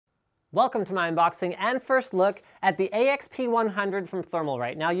Welcome to my unboxing and first look at the AXP-100 from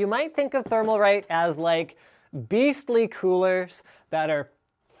Thermalright. Now you might think of Thermalright as like beastly coolers that are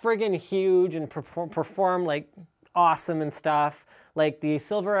friggin' huge and perform like awesome and stuff, like the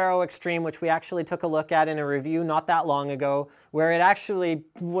Silver Arrow Extreme, which we actually took a look at in a review not that long ago, where it actually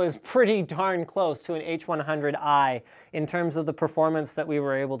was pretty darn close to an H100i in terms of the performance that we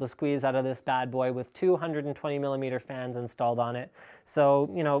were able to squeeze out of this bad boy with 220mm fans installed on it. So,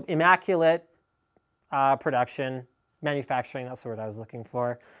 you know, immaculate production, manufacturing, that's the word I was looking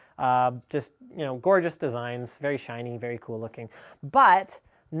for. Just, you know, gorgeous designs, very shiny, very cool looking. But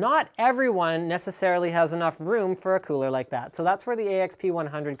not everyone necessarily has enough room for a cooler like that. So that's where the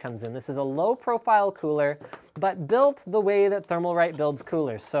AXP-100 comes in. This is a low-profile cooler, but built the way that Thermalright builds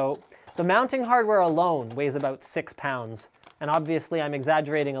coolers. So the mounting hardware alone weighs about 6 pounds. And obviously I'm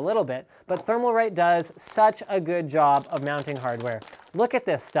exaggerating a little bit, but Thermalright does such a good job of mounting hardware. Look at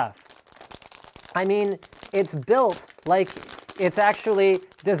this stuff. I mean, it's built like it's actually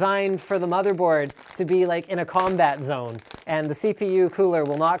designed for the motherboard to be like in a combat zone, and the CPU cooler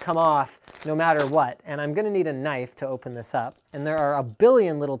will not come off no matter what. And I'm gonna need a knife to open this up, and there are a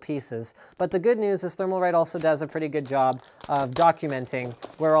billion little pieces, but the good news is Thermalright also does a pretty good job of documenting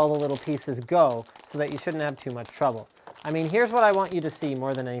where all the little pieces go so that you shouldn't have too much trouble. I mean, here's what I want you to see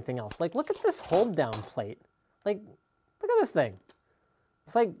more than anything else. Like, look at this hold down plate. Like, look at this thing.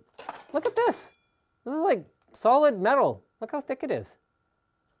 It's like, look at this. This is like solid metal. Look how thick it is.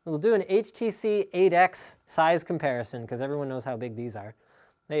 We'll do an HTC 8X size comparison because everyone knows how big these are.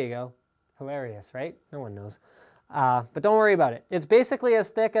 There you go. Hilarious, right? No one knows. But don't worry about it. It's basically as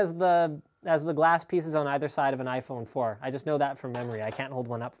thick as the glass pieces on either side of an iPhone 4. I just know that from memory. I can't hold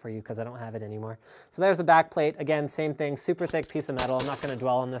one up for you because I don't have it anymore. So there's the back plate. Again, same thing, super thick piece of metal. I'm not going to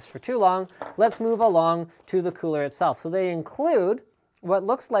dwell on this for too long. Let's move along to the cooler itself. So they include what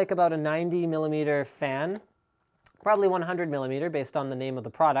looks like about a 90mm fan, probably 100mm based on the name of the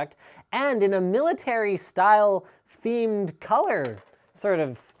product, and in a military style themed color sort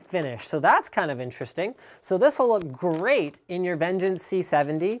of finish. So that's kind of interesting. So this will look great in your Vengeance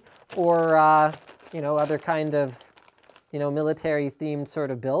C70 or, you know, other kind of, you know, military themed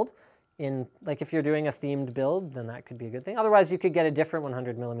sort of build. Like if you're doing a themed build, then that could be a good thing. Otherwise, you could get a different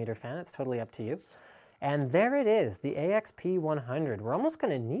 100mm fan. It's totally up to you. And there it is, the AXP-100. We're almost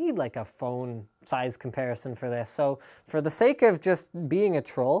gonna need like a phone size comparison for this. So for the sake of just being a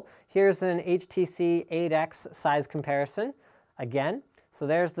troll, here's an HTC 8X size comparison. Again, so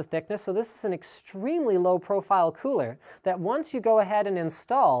there's the thickness. So this is an extremely low profile cooler that once you go ahead and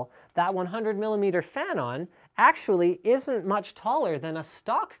install that 100mm fan on, actually isn't much taller than a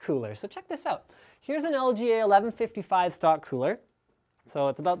stock cooler. So check this out. Here's an LGA 1155 stock cooler. So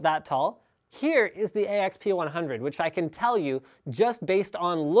it's about that tall. Here is the AXP-100, which I can tell you, just based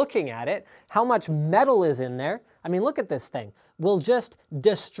on looking at it, how much metal is in there. I mean, look at this thing. We'll just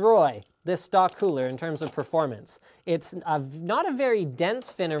destroy this stock cooler in terms of performance. It's not a very dense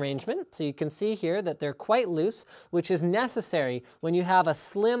fin arrangement, so you can see here that they're quite loose, which is necessary when you have a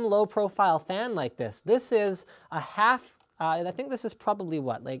slim, low-profile fan like this. This is a half, I think this is probably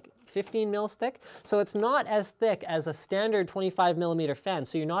what, like 15 mils thick? So it's not as thick as a standard 25mm fan,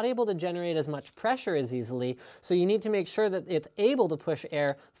 so you're not able to generate as much pressure as easily, so you need to make sure that it's able to push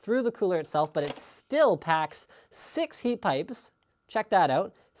air through the cooler itself, but it still packs 6 heat pipes. Check that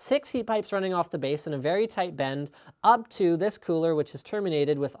out. 6 heat pipes running off the base in a very tight bend up to this cooler, which is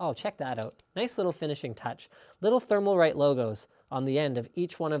terminated with, oh, check that out. Nice little finishing touch. Little Thermalright logos on the end of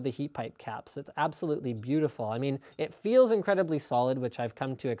each one of the heat pipe caps. It's absolutely beautiful. I mean, it feels incredibly solid, which I've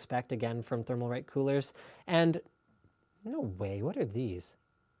come to expect again from Thermalright coolers. And no way, what are these?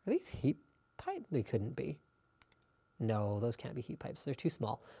 Are these heat pipe? They couldn't be. No, those can't be heat pipes. They're too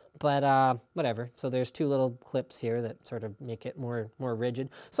small. But whatever. So there's 2 little clips here that sort of make it more rigid.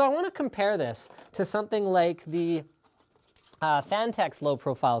 So I want to compare this to something like the Phanteks low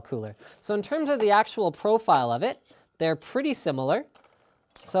profile cooler. So in terms of the actual profile of it, they're pretty similar.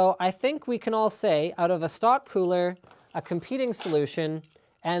 So I think we can all say, out of a stock cooler, a competing solution,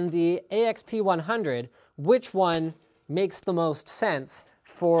 and the AXP-100, which one makes the most sense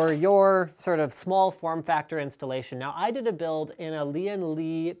for your sort of small form factor installation. Now, I did a build in a Lian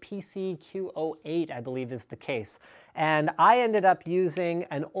Li PCQ08, I believe is the case. And I ended up using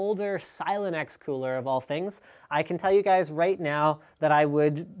an older Silenex cooler of all things. I can tell you guys right now that I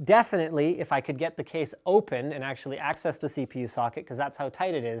would definitely, if I could get the case open and actually access the CPU socket, because that's how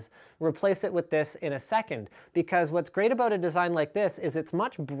tight it is, replace it with this in a second. Because what's great about a design like this is it's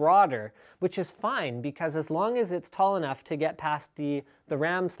much broader, which is fine, because as long as it's tall enough to get past the the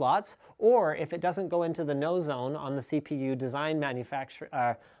RAM slots, or if it doesn't go into the no zone on the CPU design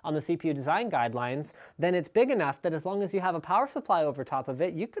on the CPU design guidelines, then it's big enough that as long as you have a power supply over top of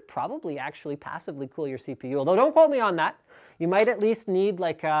it, you could probably actually passively cool your CPU. Although don't quote me on that. You might at least need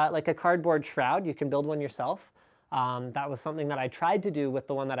like a cardboard shroud. You can build one yourself. That was something that I tried to do with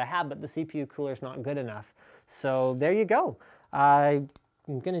the one that I have, but the CPU cooler is not good enough. So there you go. I'm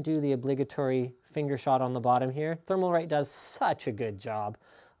going to do the obligatory finger shot on the bottom here. Thermalright does such a good job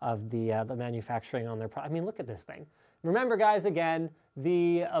of the manufacturing on their product. I mean, look at this thing. Remember, guys, again,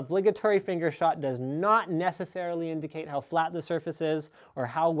 the obligatory finger shot does not necessarily indicate how flat the surface is or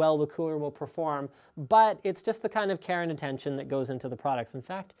how well the cooler will perform, but it's just the kind of care and attention that goes into the products. In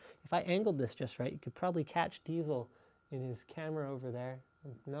fact, if I angled this just right, you could probably catch Diesel in his camera over there.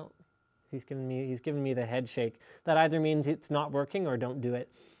 No, he's giving me the head shake. That either means it's not working or don't do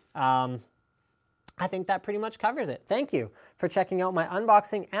it. I think that pretty much covers it. Thank you for checking out my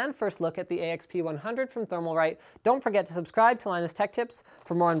unboxing and first look at the AXP-100 from Thermalright. Don't forget to subscribe to Linus Tech Tips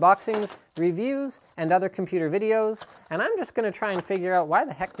for more unboxings, reviews, and other computer videos. And I'm just going to try and figure out why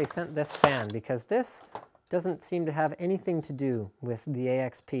the heck they sent this fan, because this doesn't seem to have anything to do with the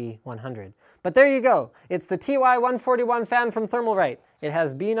AXP-100. But there you go. It's the TY141 fan from Thermalright. It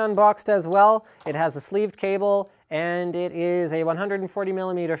has been unboxed as well. It has a sleeved cable, and it is a 140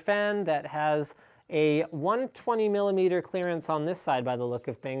 millimeter fan that has a 120 millimeter clearance on this side by the look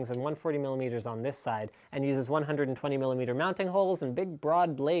of things, and 140 millimeters on this side, and uses 120 millimeter mounting holes and big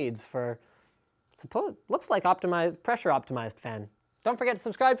broad blades for, looks like pressure optimized fan. Don't forget to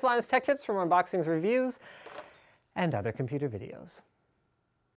subscribe to Linus Tech Tips for more unboxings, reviews, and other computer videos.